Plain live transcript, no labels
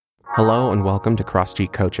Hello and welcome to Cross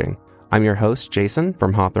Street Coaching. I'm your host, Jason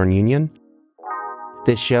from Hawthorne Union.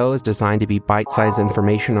 This show is designed to be bite-sized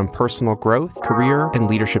information on personal growth, career and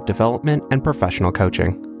leadership development, and professional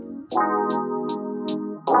coaching.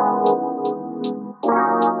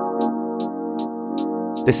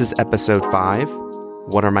 This is episode 5,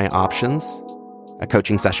 What Are My Options? A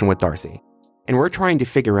coaching session with Darcy. And we're trying to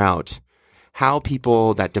figure out how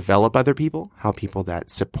people that develop other people, how people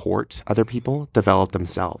that support other people develop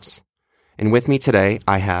themselves. And with me today,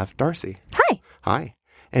 I have Darcy. Hi. Hi.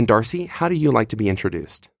 And Darcy, how do you like to be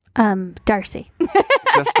introduced? Darcy.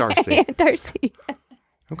 Just Darcy. Darcy.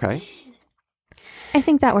 Okay. I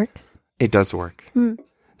think that works. It does work.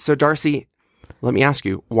 So Darcy, let me ask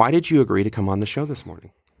you, why did you agree to come on the show this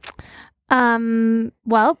morning?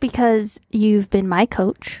 Well, because you've been my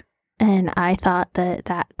coach, and I thought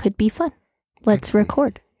that could be fun. Let's Excellent.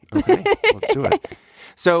 Record. Okay, let's do it.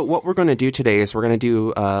 So what we're going to do today is we're going to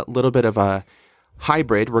do a little bit of a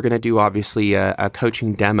hybrid. We're going to do obviously a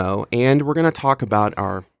coaching demo, and we're going to talk about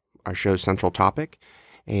our show's central topic.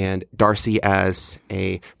 And Darcy as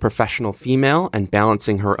a professional female and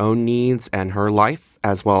balancing her own needs and her life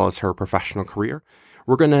as well as her professional career.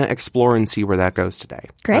 We're going to explore and see where that goes today.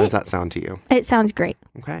 Great. How does that sound to you? It sounds great.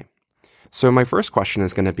 Okay. So my first question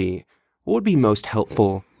is going to be, what would be most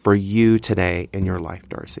helpful for you today in your life,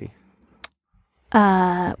 Darcy?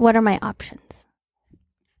 What are my options?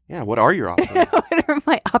 Yeah, what are your options? What are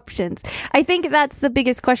my options? I think that's the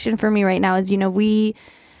biggest question for me right now is,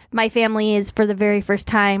 my family is for the very first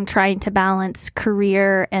time trying to balance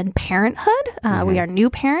career and parenthood. We are new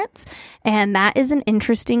parents, and that is an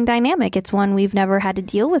interesting dynamic. It's one we've never had to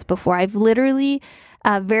deal with before. I've literally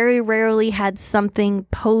very rarely had something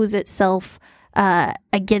pose itself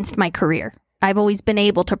against my career. I've always been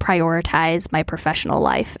able to prioritize my professional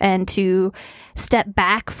life, and to step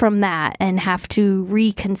back from that and have to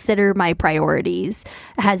reconsider my priorities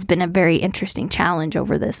has been a very interesting challenge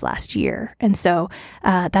over this last year. And so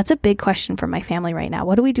that's a big question for my family right now.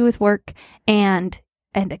 What do we do with work and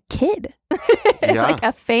a kid? Yeah.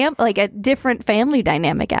 like a different family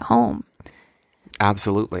dynamic at home.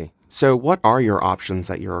 Absolutely. So what are your options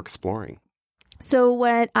that you're exploring? So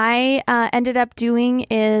what I ended up doing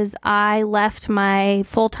is I left my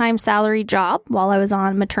full-time salary job while I was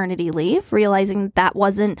on maternity leave, realizing that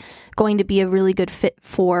wasn't going to be a really good fit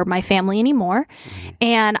for my family anymore.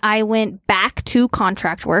 And I went back to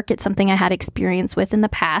contract work. It's something I had experience with in the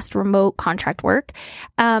past, remote contract work.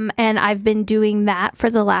 And I've been doing that for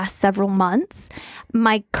the last several months.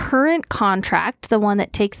 My current contract, the one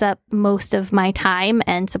that takes up most of my time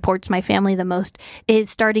and supports my family the most, is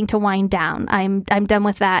starting to wind down. I'm done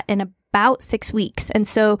with that in about 6 weeks. And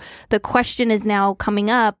so the question is now coming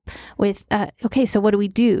up with, okay, so what do we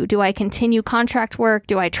do? Do I continue contract work?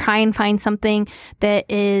 Do I try and find something that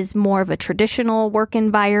is more of a traditional work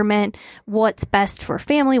environment? What's best for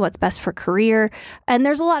family? What's best for career? And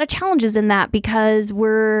there's a lot of challenges in that because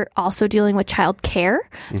we're also dealing with childcare.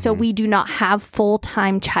 So we do not have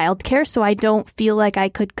full-time childcare. So I don't feel like I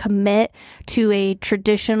could commit to a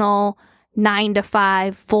traditional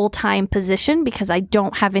 9-to-5 full-time position because I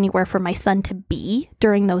don't have anywhere for my son to be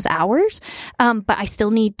during those hours. But I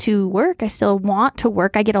still need to work. I still want to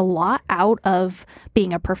work. I get a lot out of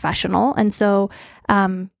being a professional. And so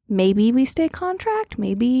maybe we stay contract,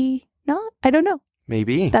 maybe not. I don't know.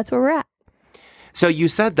 Maybe. That's where we're at. So you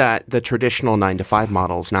said that the traditional 9-to-5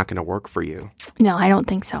 model is not going to work for you. No, I don't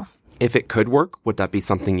think so. If it could work, would that be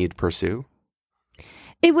something you'd pursue?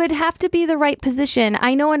 It would have to be the right position.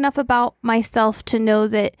 I know enough about myself to know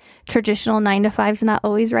that traditional 9-to-5 is not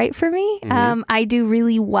always right for me. I do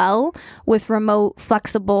really well with remote,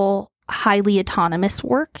 flexible, highly autonomous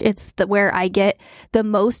work. It's where I get the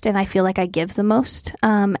most and I feel like I give the most.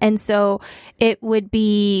 And so it would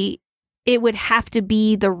have to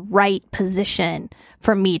be the right position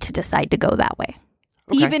for me to decide to go that way.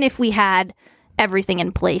 Okay. Even if we had everything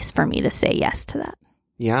in place for me to say yes to that.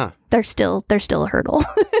 Yeah. There's still a hurdle.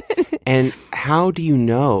 And how do you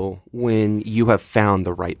know when you have found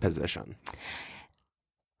the right position?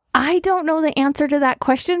 I don't know the answer to that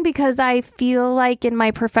question because I feel like in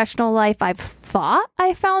my professional life, I've thought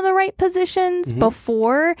I found the right positions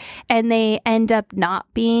before, and they end up not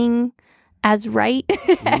being as right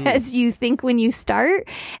as you think when you start.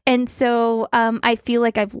 And so I feel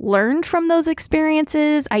like I've learned from those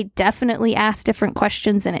experiences. I definitely ask different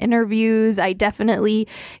questions in interviews. I definitely,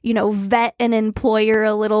 vet an employer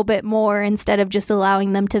a little bit more instead of just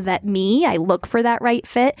allowing them to vet me. I look for that right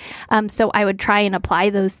fit. So I would try and apply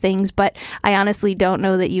those things, but I honestly don't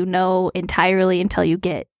know that you know entirely until you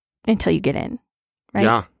get in. Right?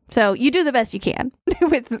 Yeah. So you do the best you can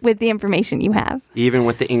with the information you have. Even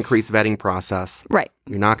with the increased vetting process. Right.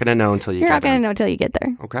 You're not going to know until You're not going to know until you get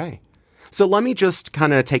there. Okay. So let me just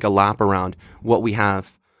kind of take a lap around what we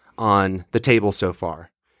have on the table so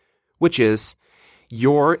far, which is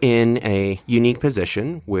you're in a unique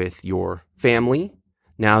position with your family.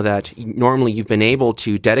 Now that normally you've been able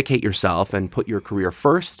to dedicate yourself and put your career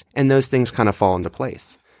first, and those things kind of fall into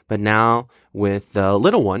place. But now with the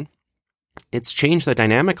little one, it's changed the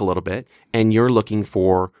dynamic a little bit, and you're looking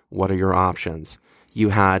for what are your options. You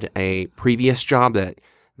had a previous job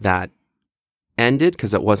that ended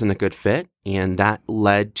because it wasn't a good fit, and that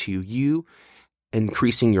led to you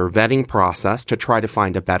increasing your vetting process to try to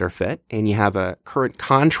find a better fit, and you have a current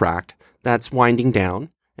contract that's winding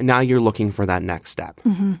down. And now you're looking for that next step.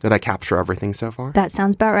 Mm-hmm. Did I capture everything so far? That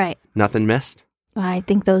sounds about right. Nothing missed? I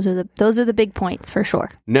think those are the big points for sure.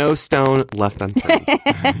 No stone left unturned.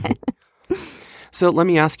 So let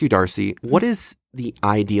me ask you, Darcy, what is the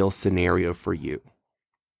ideal scenario for you?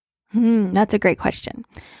 That's a great question.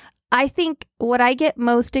 I think what I get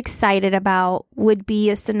most excited about would be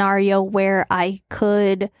a scenario where I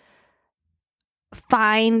could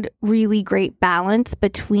find really great balance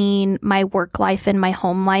between my work life and my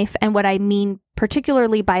home life. And what I mean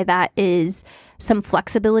particularly by that is some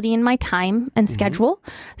flexibility in my time and schedule.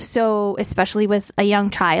 So especially with a young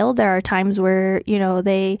child, there are times where,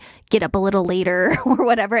 they get up a little later or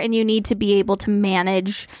whatever, and you need to be able to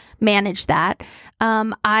manage that.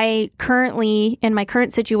 I currently, in my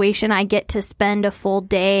current situation, I get to spend a full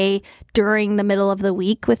day during the middle of the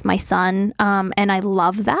week with my son. And I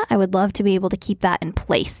love that. I would love to be able to keep that in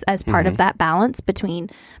place as part of that balance between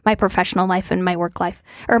my professional life and my work life,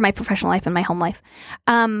 or my professional life and my home life.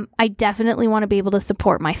 I definitely want to be able to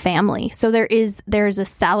support my family. So there's a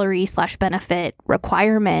salary/benefit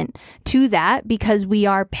requirement to that because we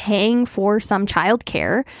are paying for some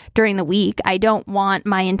childcare during the week. I don't want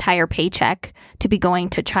my entire paycheck to be going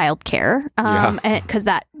to childcare because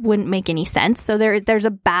that wouldn't make any sense. So there's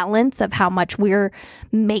a balance of how much we're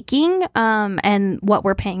making and what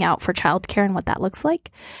we're paying out for childcare and what that looks like.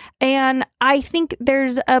 And I think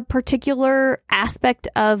there's a particular aspect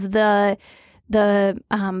of the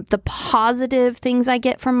positive things I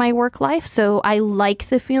get from my work life. So I like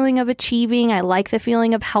the feeling of achieving. I like the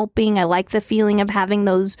feeling of helping. I like the feeling of having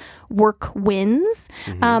those work wins.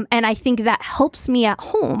 And I think that helps me at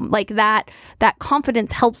home. Like that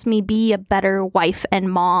confidence helps me be a better wife and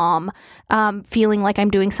mom, feeling like I'm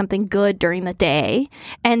doing something good during the day.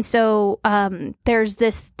 And so there's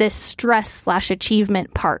this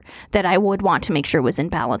stress/achievement part that I would want to make sure was in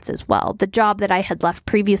balance as well. The job that I had left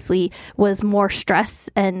previously was more stress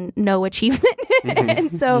and no achievement.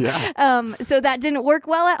 And so so that didn't work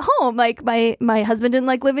well at home. Like my husband didn't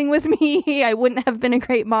like living with me. I wouldn't have been a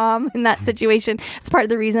great mom in that situation. It's part of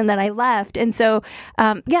the reason that I left. And so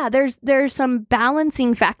there's some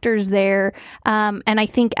balancing factors there. And I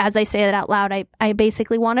think as I say it out loud, I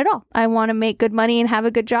basically want it all. I want to make good money and have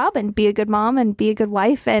a good job and be a good mom and be a good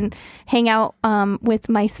wife and hang out with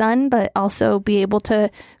my son, but also be able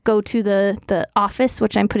to go to the office,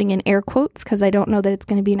 which I'm putting in air quotes because I don't know that it's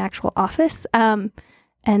going to be an actual office, and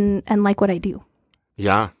like what I do.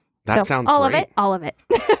 Yeah, that sounds great. All of it. All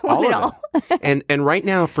of it. And right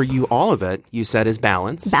now for you, all of it, you said is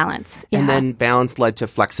balance. Balance, yeah. And then balance led to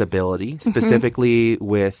flexibility, specifically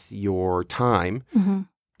with your time.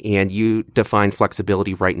 And you define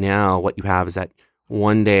flexibility right now. What you have is that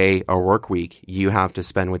one day a work week you have to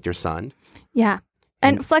spend with your son. Yeah.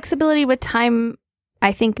 And flexibility with time,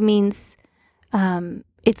 I think, means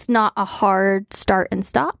it's not a hard start and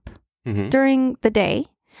stop during the day.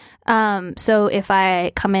 So if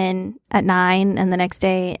I come in at 9 and the next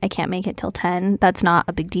day I can't make it till 10, that's not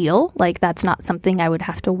a big deal. Like that's not something I would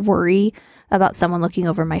have to worry about someone looking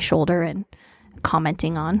over my shoulder and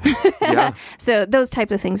commenting on. So those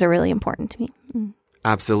types of things are really important to me.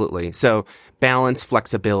 Absolutely. So balance,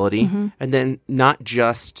 flexibility, and then not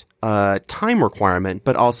just a time requirement,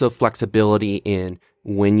 but also flexibility in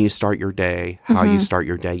when you start your day, how you start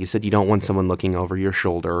your day. You said you don't want someone looking over your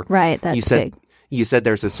shoulder. Right. That's big. You said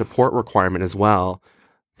there's a support requirement as well,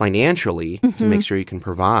 financially, to make sure you can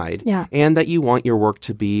provide. Yeah. And that you want your work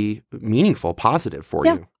to be meaningful, positive for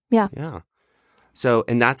you. Yeah. Yeah. So,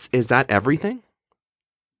 and is that everything?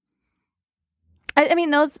 I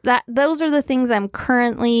mean, those are the things I'm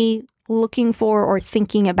currently looking for or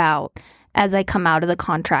thinking about as I come out of the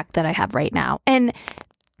contract that I have right now. And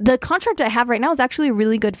the contract I have right now is actually a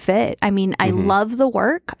really good fit. I mean, I love the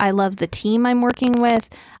work. I love the team I'm working with.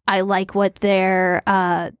 I like what their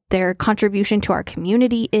contribution to our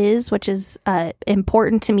community is, which is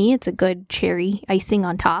important to me. It's a good cherry icing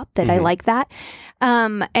on top that I like that.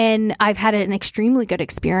 And I've had an extremely good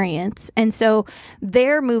experience. And so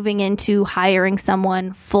they're moving into hiring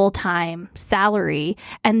someone full-time salary,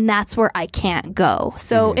 and that's where I can't go.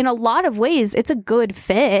 So in a lot of ways, it's a good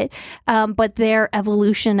fit, but their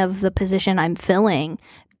evolution of the position I'm filling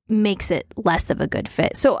makes it less of a good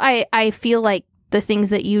fit. So I feel like the things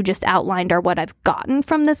that you just outlined are what I've gotten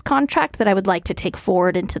from this contract that I would like to take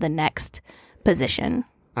forward into the next position.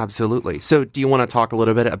 Absolutely. So do you want to talk a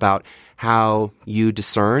little bit about how you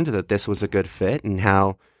discerned that this was a good fit and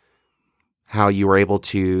how you were able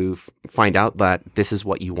to find out that this is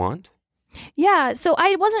what you want? Yeah, so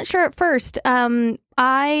I wasn't sure at first.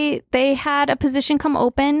 They had a position come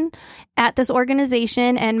open at this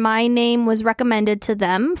organization, and my name was recommended to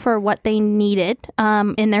them for what they needed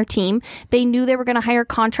in their team. They knew they were going to hire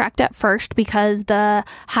contract at first because the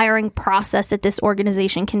hiring process at this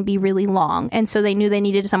organization can be really long, and so they knew they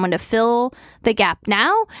needed someone to fill the gap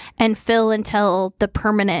now and fill until the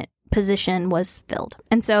permanent position was filled.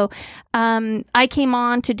 And so I came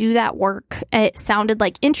on to do that work. It sounded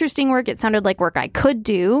like interesting work. It sounded like work I could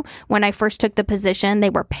do. When I first took the position, they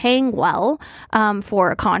were paying well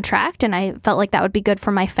for a contract, and I felt like that would be good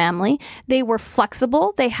for my family. They were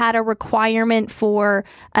flexible. They had a requirement for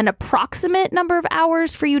an approximate number of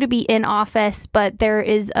hours for you to be in office, but there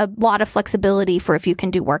is a lot of flexibility for if you can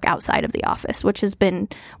do work outside of the office, which has been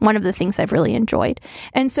one of the things I've really enjoyed.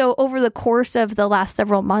 And so over the course of the last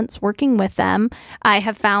several months working with them, I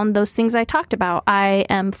have found those things I talked about. I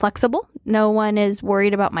am flexible. No one is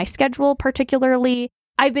worried about my schedule particularly.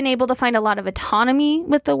 I've been able to find a lot of autonomy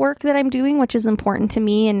with the work that I'm doing, which is important to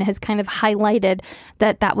me and has kind of highlighted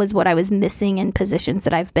that was what I was missing in positions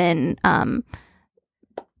that I've been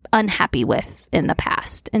unhappy with in the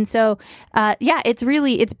past. And so,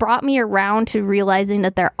 it's brought me around to realizing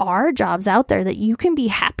that there are jobs out there that you can be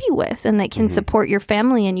happy with and that can support your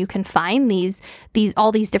family, and you can find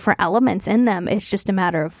all these different elements in them. It's just a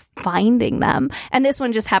matter of finding them. And this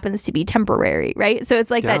one just happens to be temporary, right? So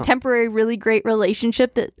it's like that temporary, really great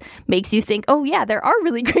relationship that makes you think, oh yeah, there are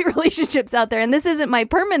really great relationships out there. And this isn't my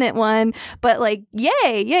permanent one, but like,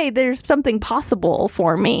 yay, there's something possible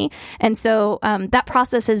for me. And so that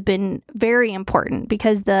process has been very important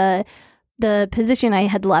because the position I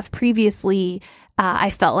had left previously, I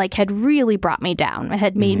felt like had really brought me down. It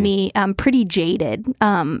had made me pretty jaded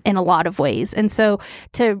in a lot of ways. And so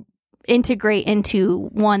to integrate into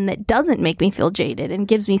one that doesn't make me feel jaded and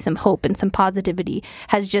gives me some hope and some positivity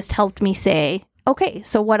has just helped me say, okay,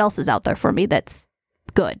 so what else is out there for me that's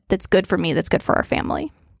good for me, that's good for our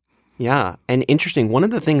family? Yeah. And interesting, one of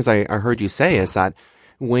the things I heard you say is that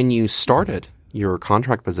when you started your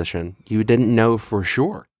contract position, you didn't know for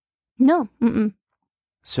sure. No. Mm-mm.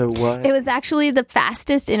 So what? It was actually the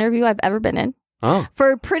fastest interview I've ever been in. Oh.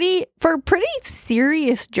 For a pretty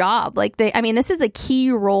serious job. This is a key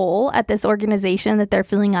role at this organization that they're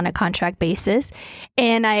filling on a contract basis.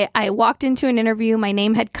 And I walked into an interview, my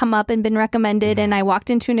name had come up and been recommended, and I walked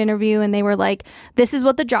into an interview and they were like, this is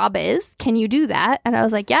what the job is. Can you do that? And I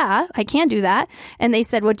was like, yeah, I can do that. And they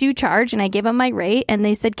said, what do you charge? And I gave them my rate, and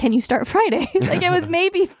they said, can you start Friday? Like, it was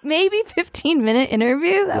maybe 15-minute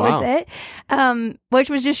interview. That was it. Which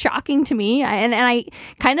was just shocking to me. And I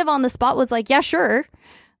kind of on the spot was like, yeah, sure.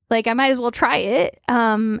 Like, I might as well try it.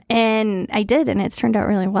 And I did, and it's turned out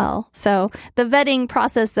really well. So the vetting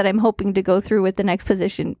process that I'm hoping to go through with the next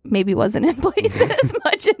position maybe wasn't in place as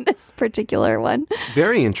much in this particular one.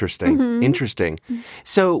 Very interesting. Interesting.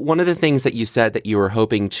 So one of the things that you said that you were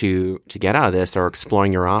hoping to get out of this are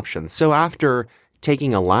exploring your options. So after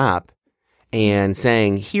taking a lap and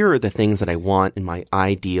saying, here are the things that I want in my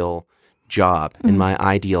ideal job, in my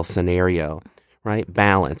ideal scenario, right?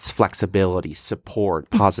 Balance, flexibility, support,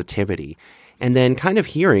 positivity. And then kind of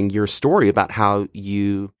hearing your story about how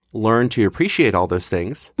you learned to appreciate all those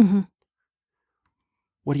things.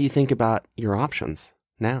 What do you think about your options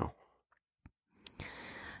now?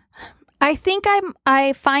 I think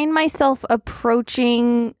I find myself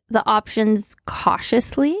approaching the options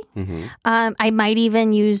cautiously. I might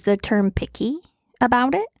even use the term picky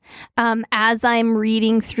about it. As I'm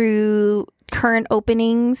reading through current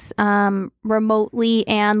openings remotely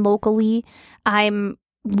and locally, I'm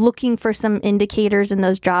looking for some indicators in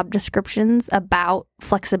those job descriptions about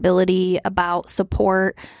flexibility, about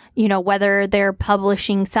support, whether they're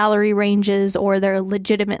publishing salary ranges or they're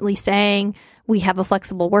legitimately saying, we have a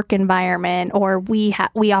flexible work environment, or we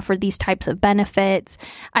offer these types of benefits.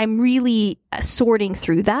 I'm really sorting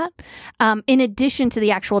through that in addition to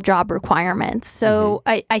the actual job requirements. So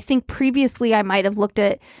I think previously I might have looked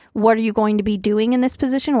at, what are you going to be doing in this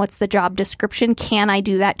position? What's the job description? Can I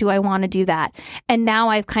do that? Do I want to do that? And now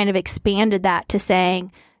I've kind of expanded that to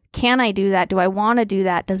saying, can I do that? Do I want to do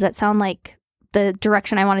that? Does that sound like the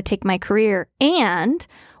direction I want to take my career? And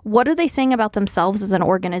what are they saying about themselves as an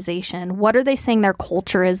organization? What are they saying their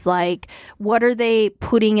culture is like? What are they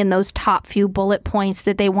putting in those top few bullet points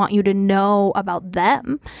that they want you to know about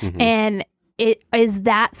them? And is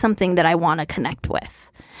that something that I want to connect with?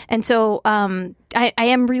 And so I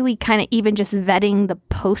am really kind of even just vetting the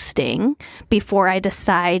posting before I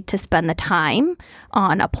decide to spend the time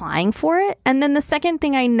on applying for it. And then the second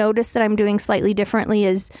thing I noticed that I'm doing slightly differently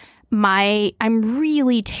is I'm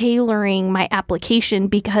really tailoring my application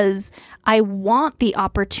because I want the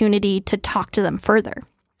opportunity to talk to them further.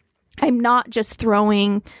 I'm not just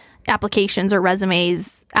throwing applications or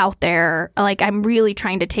resumes out there. Like, I'm really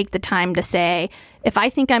trying to take the time to say, if I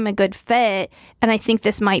think I'm a good fit and I think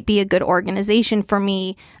this might be a good organization for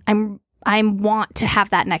me, I want to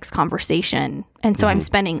have that next conversation. And so I'm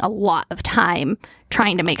spending a lot of time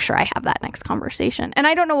trying to make sure I have that next conversation. And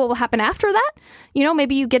I don't know what will happen after that. You know,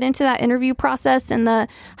 maybe you get into that interview process and the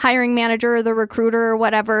hiring manager or the recruiter or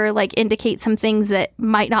whatever, like, indicate some things that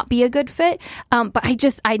might not be a good fit. But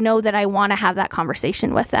I know that I want to have that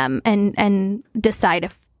conversation with them and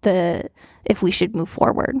decide if we should move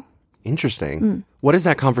forward. Interesting. What does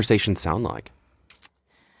that conversation sound like?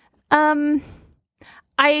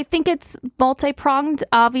 I think it's multi-pronged.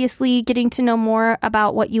 Obviously, getting to know more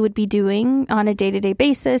about what you would be doing on a day-to-day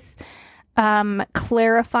basis,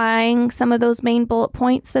 clarifying some of those main bullet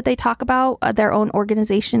points that they talk about, their own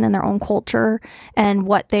organization and their own culture, and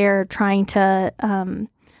what they're trying to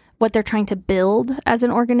build as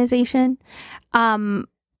an organization.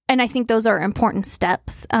 And I think those are important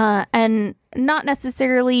steps. And not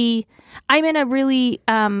necessarily, I'm in a really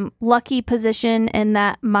lucky position in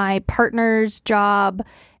that my partner's job,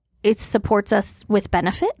 it supports us with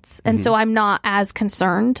benefits. And so I'm not as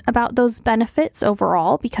concerned about those benefits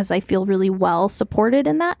overall because I feel really well supported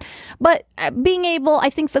in that. But I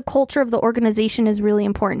think the culture of the organization is really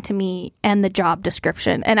important to me, and the job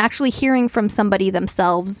description, and actually hearing from somebody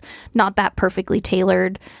themselves, not that perfectly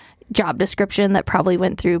tailored job description that probably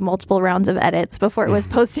went through multiple rounds of edits before it was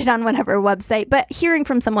posted on whatever website, but hearing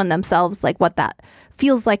from someone themselves, like, what that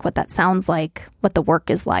feels like, what that sounds like, what the work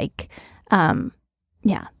is like.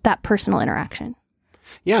 That personal interaction.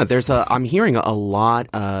 Yeah, I'm hearing a lot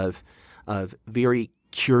of very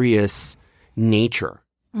curious nature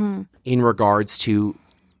in regards to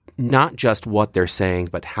not just what they're saying,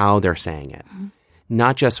 but how they're saying it.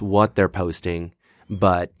 Not just what they're posting,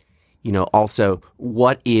 but also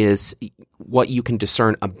what you can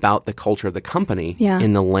discern about the culture of the company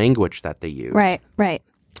in the language that they use. Right.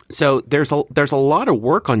 So there's a lot of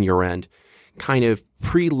work on your end, kind of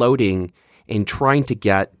preloading and trying to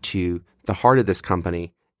get to the heart of this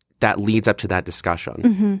company that leads up to that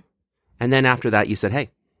discussion. And then after that, you said, hey,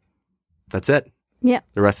 that's it. Yeah.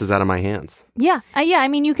 The rest is out of my hands. Yeah. I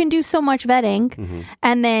mean, you can do so much vetting,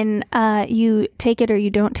 and then you take it or you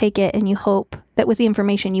don't take it, and you hope that with the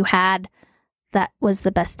information you had, that was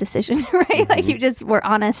the best decision, right? Like, you just were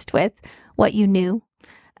honest with what you knew.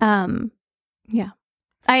 I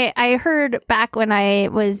heard back when I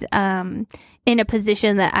was in a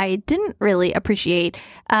position that I didn't really appreciate,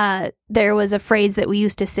 there was a phrase that we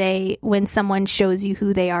used to say, when someone shows you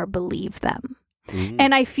who they are, believe them.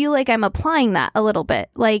 And I feel like I'm applying that a little bit.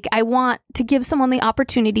 Like, I want to give someone the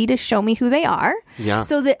opportunity to show me who they are,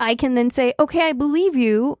 so that I can then say, okay, I believe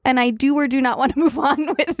you, and I do or do not want to move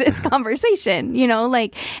on with this conversation,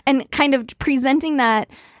 and kind of presenting that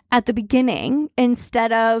at the beginning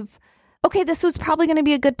instead of, okay, this was probably going to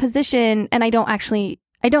be a good position, and I don't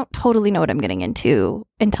totally know what I'm getting into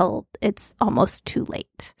until it's almost too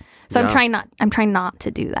late. So I'm trying not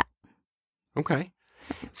to do that. Okay.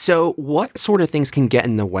 So what sort of things can get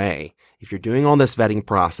in the way if you're doing all this vetting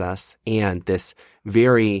process and this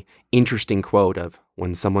very interesting quote of,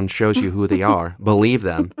 when someone shows you who they are, believe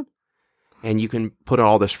them, and you can put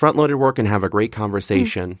all this front-loaded work and have a great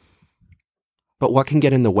conversation, but what can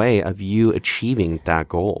get in the way of you achieving that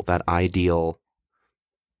goal, that ideal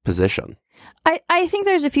position? I think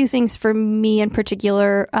there's a few things for me in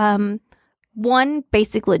particular. One,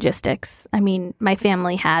 basic logistics. I mean, my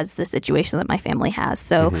family has the situation that my family has.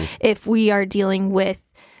 So if we are dealing with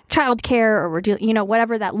childcare, or we're doing,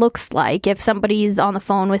 whatever that looks like. If somebody's on the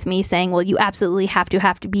phone with me saying, well, you absolutely have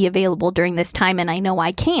to be available during this time, and I know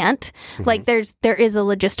I can't, like there is a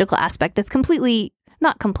logistical aspect that's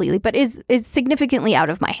not completely, but is significantly out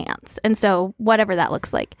of my hands. And so whatever that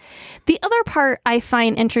looks like. The other part I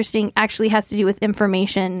find interesting actually has to do with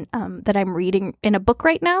information that I'm reading in a book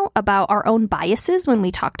right now about our own biases when we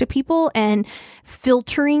talk to people, and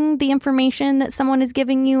filtering the information that someone is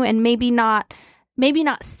giving you, and maybe not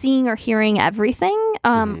seeing or hearing everything,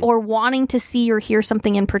 or wanting to see or hear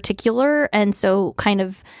something in particular. And so kind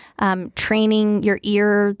of training your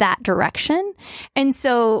ear that direction. And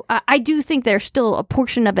so I do think there's still a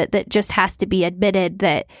portion of it that just has to be admitted,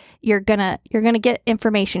 that you're gonna get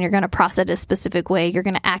information, you're gonna process it a specific way, you're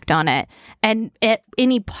gonna act on it. And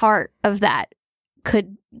any part of that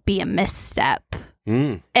could be a misstep.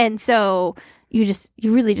 And so you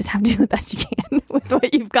really just have to do the best you can with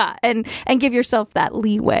what you've got, and give yourself that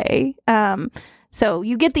leeway. So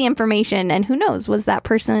you get the information, and who knows, was that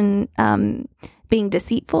person being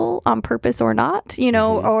deceitful on purpose or not,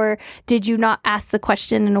 or did you not ask the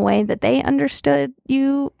question in a way that they understood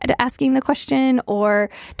you asking the question, or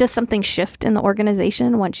does something shift in the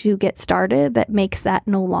organization once you get started that makes that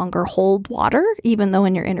no longer hold water, even though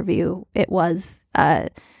in your interview it was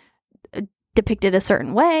depicted a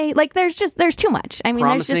certain way? Like there's too much. I mean,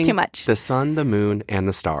 there's just too much. The sun, the moon, and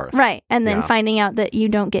the stars. Right. And then finding out that you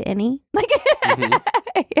don't get any. Like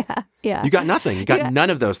yeah. You got nothing. You got none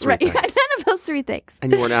of those three things. You got none of those three things.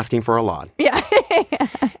 And you weren't asking for a lot. Yeah.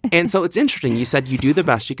 And so it's interesting. You said you do the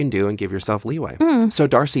best you can do and give yourself leeway. So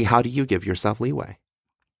Darcy, how do you give yourself leeway?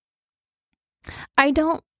 I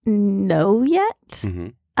don't know yet.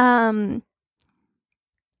 I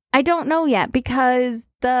don't know yet, because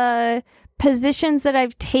the positions that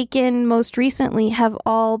I've taken most recently have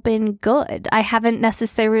all been good. I haven't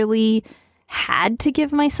necessarily had to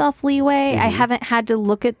give myself leeway. I haven't had to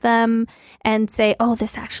look at them and say, oh,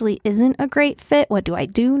 this actually isn't a great fit. What do I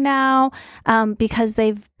do now? Because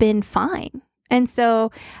they've been fine. And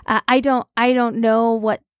so I don't know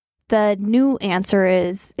what the new answer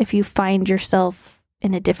is if you find yourself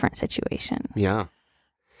in a different situation. Yeah.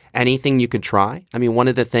 Anything you could try? I mean, one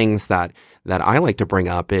of the things that I like to bring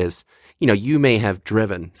up is, you may have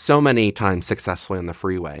driven so many times successfully on the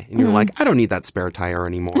freeway, and you're like, I don't need that spare tire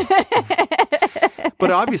anymore.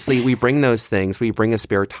 But obviously, we bring those things. We bring a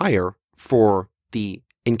spare tire for the,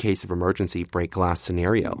 in case of emergency, break glass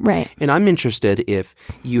scenario. Right. And I'm interested if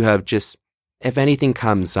you have if anything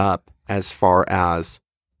comes up as far as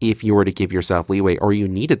if you were to give yourself leeway or you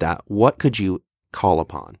needed that, what could you call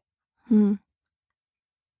upon?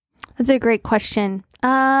 That's a great question.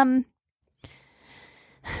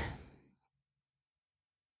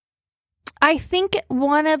 I think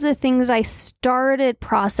one of the things I started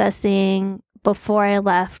processing before I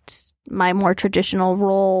left my more traditional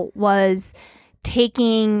role was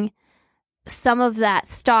taking some of that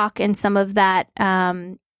stock and some of that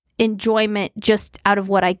enjoyment just out of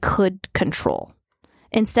what I could control,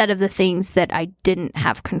 instead of the things that I didn't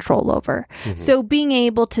have control over. So being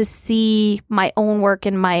able to see my own work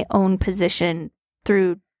and my own position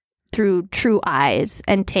through true eyes,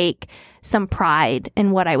 and take some pride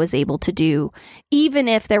in what I was able to do, even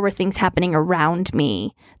if there were things happening around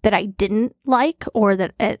me that I didn't like, or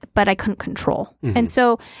but I couldn't control. And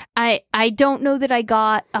so I don't know that I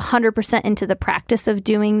got 100% into the practice of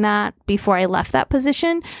doing that before I left that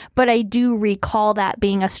position, but I do recall that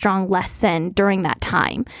being a strong lesson during that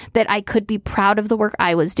time, that I could be proud of the work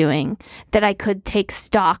I was doing, that I could take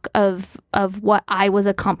stock of what I was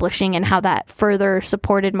accomplishing and how that further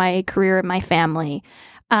supported my career and my family.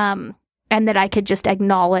 And that I could just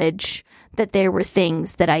acknowledge that there were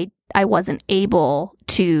things that I wasn't able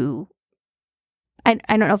to, I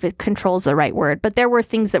don't know if it controls the right word, but there were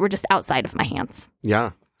things that were just outside of my hands.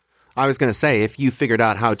 Yeah. I was going to say, if you figured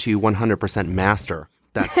out how to 100% master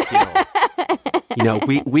that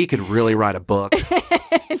skill, we could really write a book,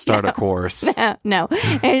 start a course. No.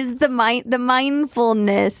 It's the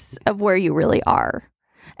mindfulness of where you really are,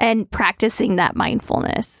 and practicing that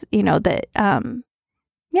mindfulness,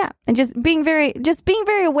 and just being very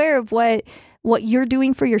aware of what you're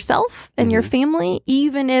doing for yourself and your family,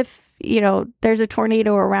 even if, there's a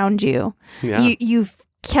tornado around you. Yeah. You've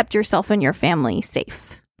kept yourself and your family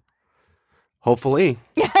safe. Hopefully.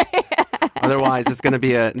 Otherwise, it's going to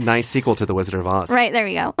be a nice sequel to The Wizard of Oz. Right, there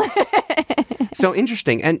you go. So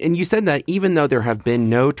interesting. And you said that even though there have been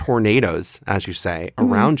no tornadoes, as you say,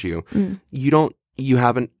 around you, you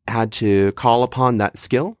haven't had to call upon that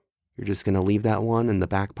skill? You're just going to leave that one in the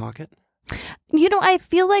back pocket? I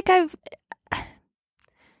feel like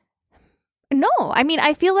No, I mean,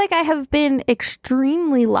 I feel like I have been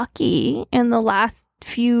extremely lucky in the last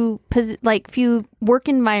few work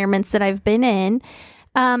environments that I've been in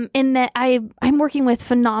that I'm working with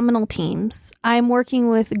phenomenal teams. I'm working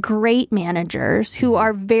with great managers who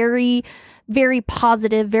are very, very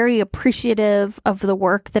positive, very appreciative of the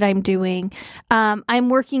work that I'm doing. I am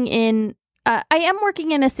working in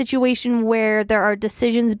a situation where there are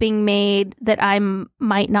decisions being made that I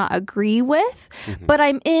might not agree with, but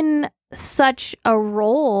I'm in such a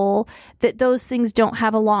role that those things don't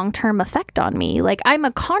have a long-term effect on me. Like, I'm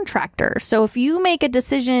a contractor. So if you make a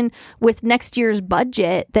decision with next year's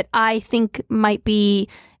budget that I think might be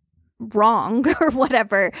wrong or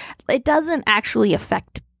whatever, it doesn't actually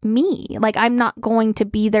affect me. Like, I'm not going to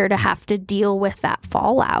be there to have to deal with that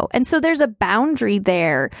fallout. And so there's a boundary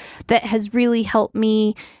there that has really helped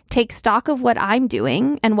me take stock of what I'm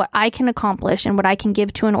doing and what I can accomplish and what I can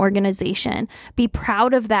give to an organization. Be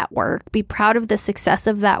proud of that work, be proud of the success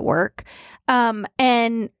of that work, and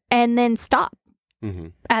then stop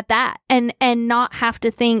at that and not have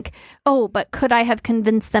to think, oh, but could I have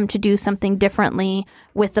convinced them to do something differently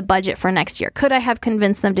with the budget for next year? Could I have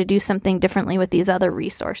convinced them to do something differently with these other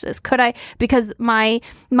resources? Could I, because my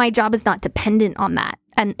job is not dependent on that.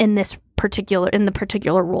 And in the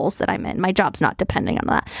particular roles that I'm in, my job's not depending on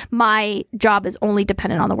that. My job is only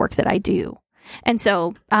dependent on the work that I do. And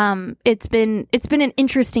so it's been an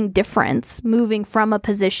interesting difference moving from a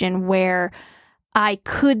position where I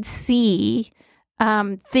could see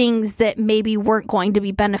things that maybe weren't going to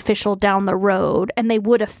be beneficial down the road and they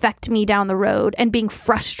would affect me down the road, and being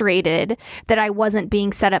frustrated that I wasn't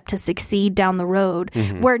being set up to succeed down the road,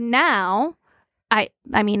 where now I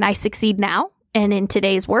succeed now and in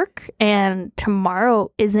today's work, and tomorrow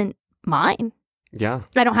isn't mine. Yeah.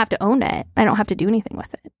 I don't have to own it. I don't have to do anything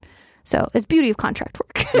with it. So it's beauty of contract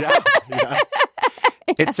work. Yeah.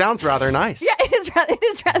 It sounds rather nice. Yeah, it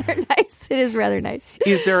is rather nice. It is rather nice.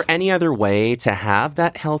 Is there any other way to have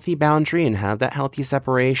that healthy boundary and have that healthy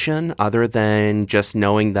separation other than just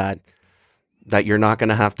knowing that you're not going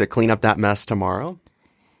to have to clean up that mess tomorrow?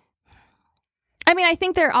 I mean, I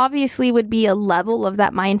think there obviously would be a level of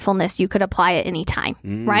that mindfulness you could apply at any time,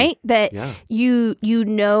 right? That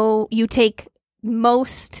you take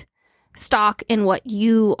most stock in what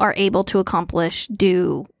you are able to accomplish,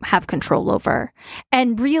 do, have control over,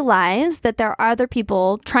 and realize that there are other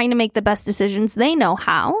people trying to make the best decisions they know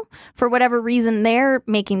how, for whatever reason they're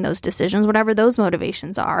making those decisions, whatever those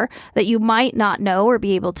motivations are, that you might not know or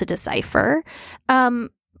be able to decipher,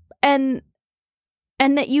 and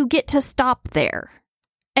that you get to stop there,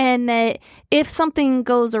 and that if something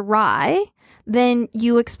goes awry, then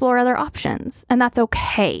you explore other options, and that's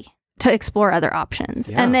okay to explore other options.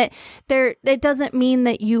 Yeah. And that it doesn't mean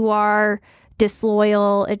that you are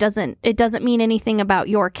disloyal. It doesn't mean anything about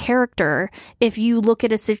your character if you look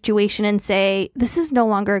at a situation and say, this is no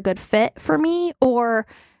longer a good fit for me, or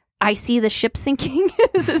I see the ship sinking.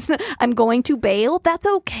 I'm going to bail. That's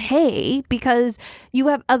okay, because you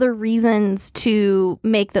have other reasons to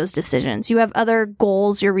make those decisions. You have other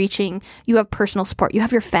goals you're reaching. You have personal support. You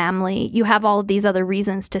have your family. You have all of these other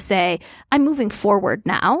reasons to say, I'm moving forward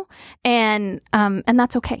now. And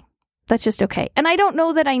that's okay. That's just okay. And I don't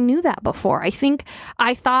know that I knew that before. I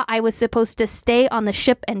thought I was supposed to stay on the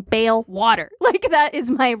ship and bail water. Like, that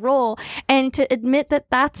is my role. And to admit that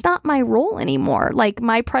that's not my role anymore. Like,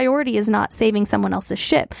 my priority is not saving someone else's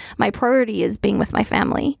ship. My priority is being with my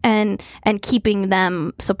family and keeping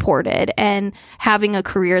them supported and having a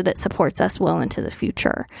career that supports us well into the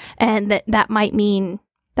future. And that might mean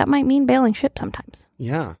bailing ship sometimes.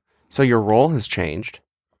 Yeah. So your role has changed.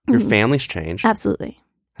 Your family's changed. Absolutely.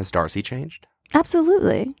 Has Darcy changed?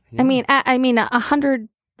 Absolutely. Yeah. I mean,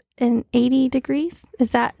 180 degrees.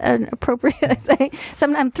 Is that an appropriate say?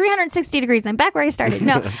 I'm 360 degrees. I'm back where I started.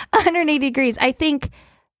 No, 180 degrees. I think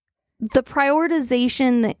the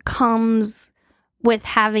prioritization that comes with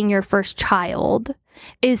having your first child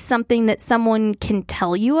is something that someone can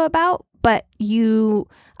tell you about, but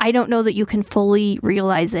I don't know that you can fully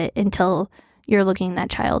realize it until you're looking that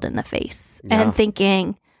child in the face and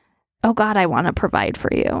thinking, oh God, I want to provide for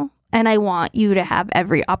you. And I want you to have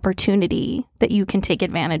every opportunity that you can take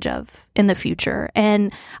advantage of in the future.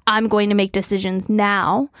 And I'm going to make decisions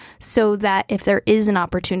now so that if there is an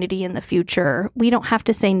opportunity in the future, we don't have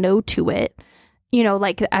to say no to it. You know,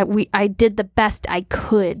 like I did the best I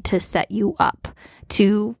could to set you up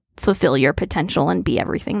to fulfill your potential and be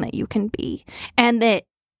everything that you can be. And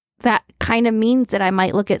that kind of means that I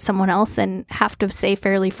might look at someone else and have to say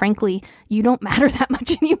fairly frankly, you don't matter that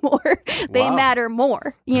much anymore. They matter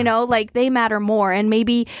more, like they matter more. And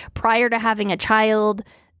maybe prior to having a child,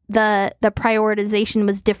 the prioritization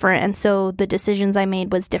was different, and so the decisions I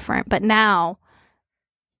made was different. But now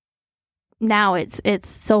it's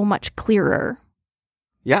so much clearer.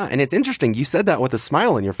 Yeah, and it's interesting. You said that with a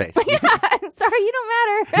smile on your face. Yeah, I'm sorry, you don't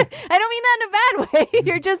matter. I don't mean that in a bad way.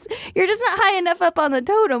 You're just not high enough up on the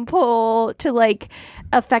totem pole to like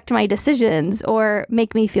affect my decisions or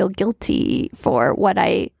make me feel guilty for what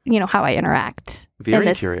how I interact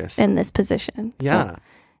curious in this position. Yeah. So,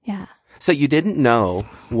 yeah. So you didn't know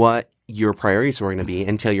what your priorities were going to be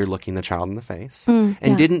until you're looking the child in the face, and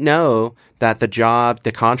didn't know that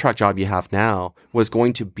the contract job you have now was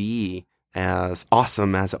going to be as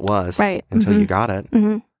awesome as it was until you got it.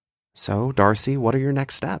 Mm-hmm. So, Darcy, what are your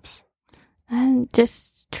next steps?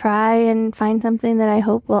 Just try and find something that I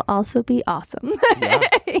hope will also be awesome.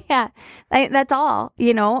 Yeah. That's all,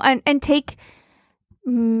 and take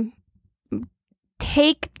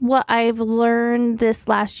what I've learned this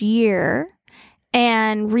last year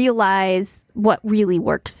and realize what really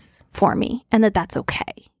works for me, and that's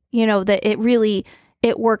okay. That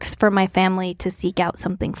it works for my family to seek out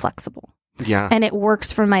something flexible. Yeah. And it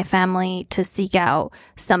works for my family to seek out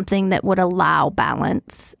something that would allow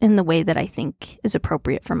balance in the way that I think is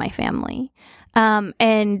appropriate for my family.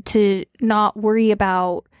 And to not worry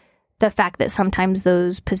about the fact that sometimes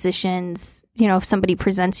those positions, if somebody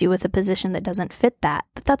presents you with a position that doesn't fit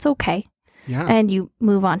that's okay. Yeah. And you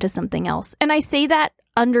move on to something else. And I say that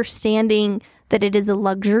understanding that it is a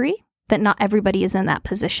luxury, that not everybody is in that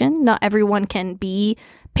position. Not everyone can be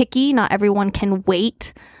picky. Not everyone can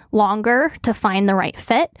wait longer to find the right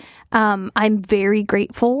fit. I'm very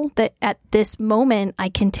grateful that at this moment I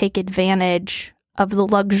can take advantage of the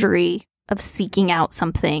luxury of seeking out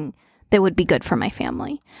something that would be good for my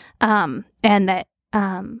family. And that,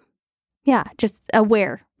 just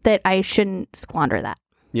aware that I shouldn't squander that.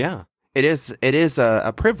 Yeah. It is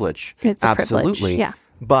a privilege. It's a absolutely. privilege. Yeah.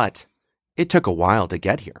 But it took a while to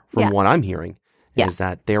get here, from what I'm hearing. Is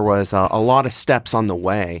that there was a lot of steps on the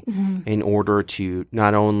way in order to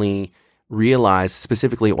not only realize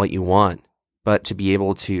specifically what you want, but to be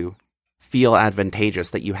able to feel advantageous,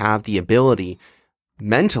 that you have the ability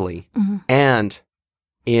mentally and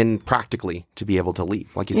in practically to be able to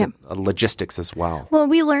leave. Like you said, logistics as well. Well,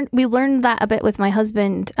 we learned that a bit with my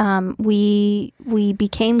husband. We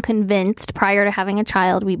became convinced prior to having a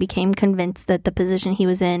child, we became convinced that the position he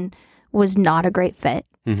was in was not a great fit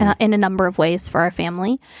in a number of ways for our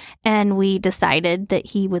family. And we decided that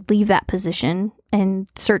he would leave that position and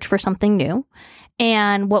search for something new.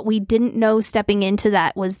 And what we didn't know stepping into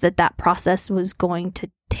that was that process was going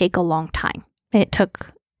to take a long time. It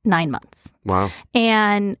took 9 months. Wow.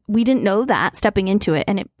 And we didn't know that stepping into it.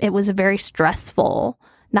 And it was a very stressful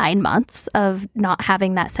 9 months of not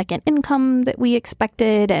having that second income that we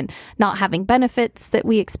expected and not having benefits that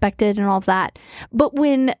we expected and all of that. But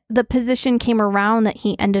when the position came around that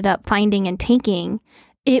he ended up finding and taking,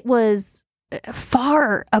 it was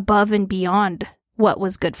far above and beyond what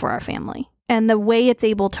was good for our family. And the way it's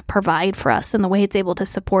able to provide for us and the way it's able to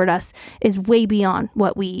support us is way beyond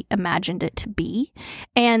what we imagined it to be.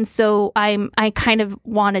 And so I kind of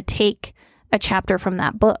want to take a chapter from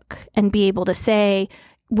that book and be able to say,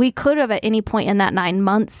 we could have at any point in that 9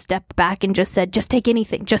 months stepped back and just said, just take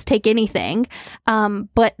anything.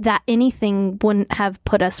 But that anything wouldn't have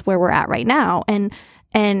put us where we're at right now. And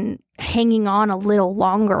hanging on a little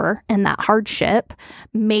longer in that hardship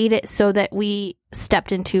made it so that we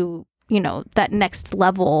stepped into, that next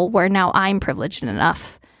level where now I'm privileged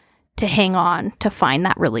enough to hang on to find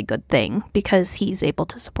that really good thing because he's able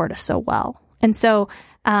to support us so well. And so,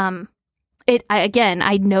 I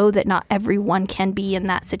know that not everyone can be in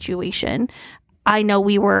that situation. I know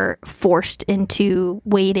we were forced into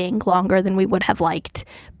waiting longer than we would have liked,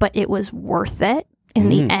 but it was worth it in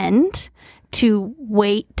the end to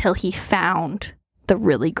wait till he found the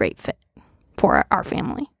really great fit for our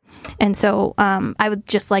family. And so I would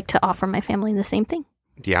just like to offer my family the same thing.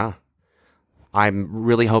 Yeah. I'm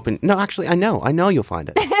really hoping. No, actually, I know you'll find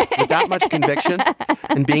it. With that much conviction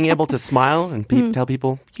and being able to smile and tell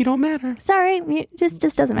people, you don't matter. Sorry, this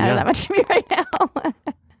just doesn't matter that much to me right now.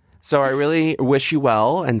 So I really wish you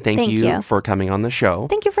well and thank you for coming on the show.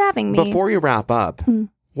 Thank you for having me. Before you wrap up,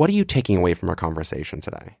 what are you taking away from our conversation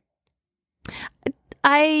today?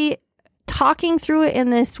 Talking through it in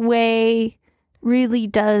this way really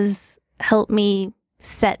does help me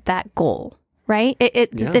set that goal. Right?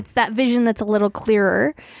 It's that vision that's a little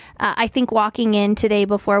clearer. I think walking in today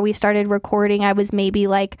before we started recording, I was maybe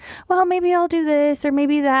like, well, maybe I'll do this or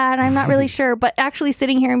maybe that. I'm not really sure. But actually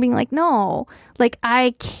sitting here and being like, no, like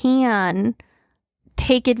I can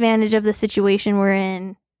take advantage of the situation we're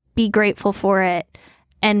in, be grateful for it,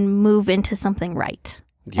 and move into something right.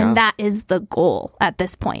 Yeah. And that is the goal at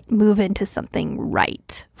this point. Move into something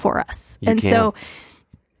right for us. So,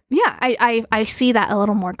 yeah, I see that a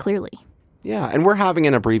little more clearly. Yeah, and we're having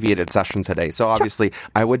an abbreviated session today. So obviously,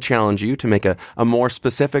 I would challenge you to make a more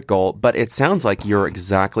specific goal, but it sounds like you're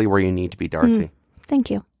exactly where you need to be, Darcy. Thank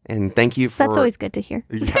you. And thank you for... That's always good to hear.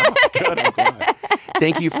 Yeah, good. I'm glad.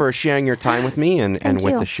 Thank you for sharing your time with me and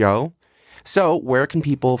with the show. So where can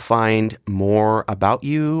people find more about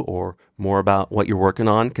you or more about what you're working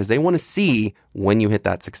on? Because they want to see when you hit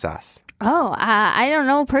that success. Oh, I don't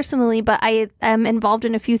know personally, but I am involved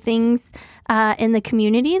in a few things in the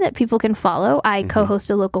community that people can follow. I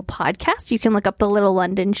co-host a local podcast. You can look up The Little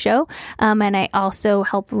London Show. And I also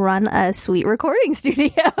help run a sweet recording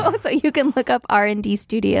studio. So you can look up R&D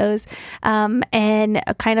Studios and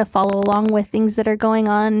kind of follow along with things that are going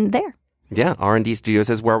on there. Yeah, R&D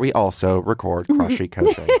Studios is where we also record Cross Street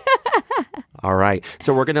Coaching. All right.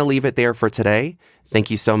 So we're going to leave it there for today.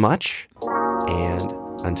 Thank you so much. And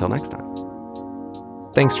until next time.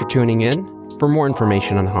 Thanks for tuning in. For more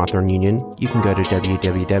information on Hawthorne Union, you can go to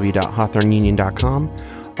www.hawthorneunion.com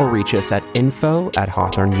or reach us at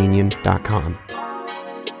info@hawthorneunion.com.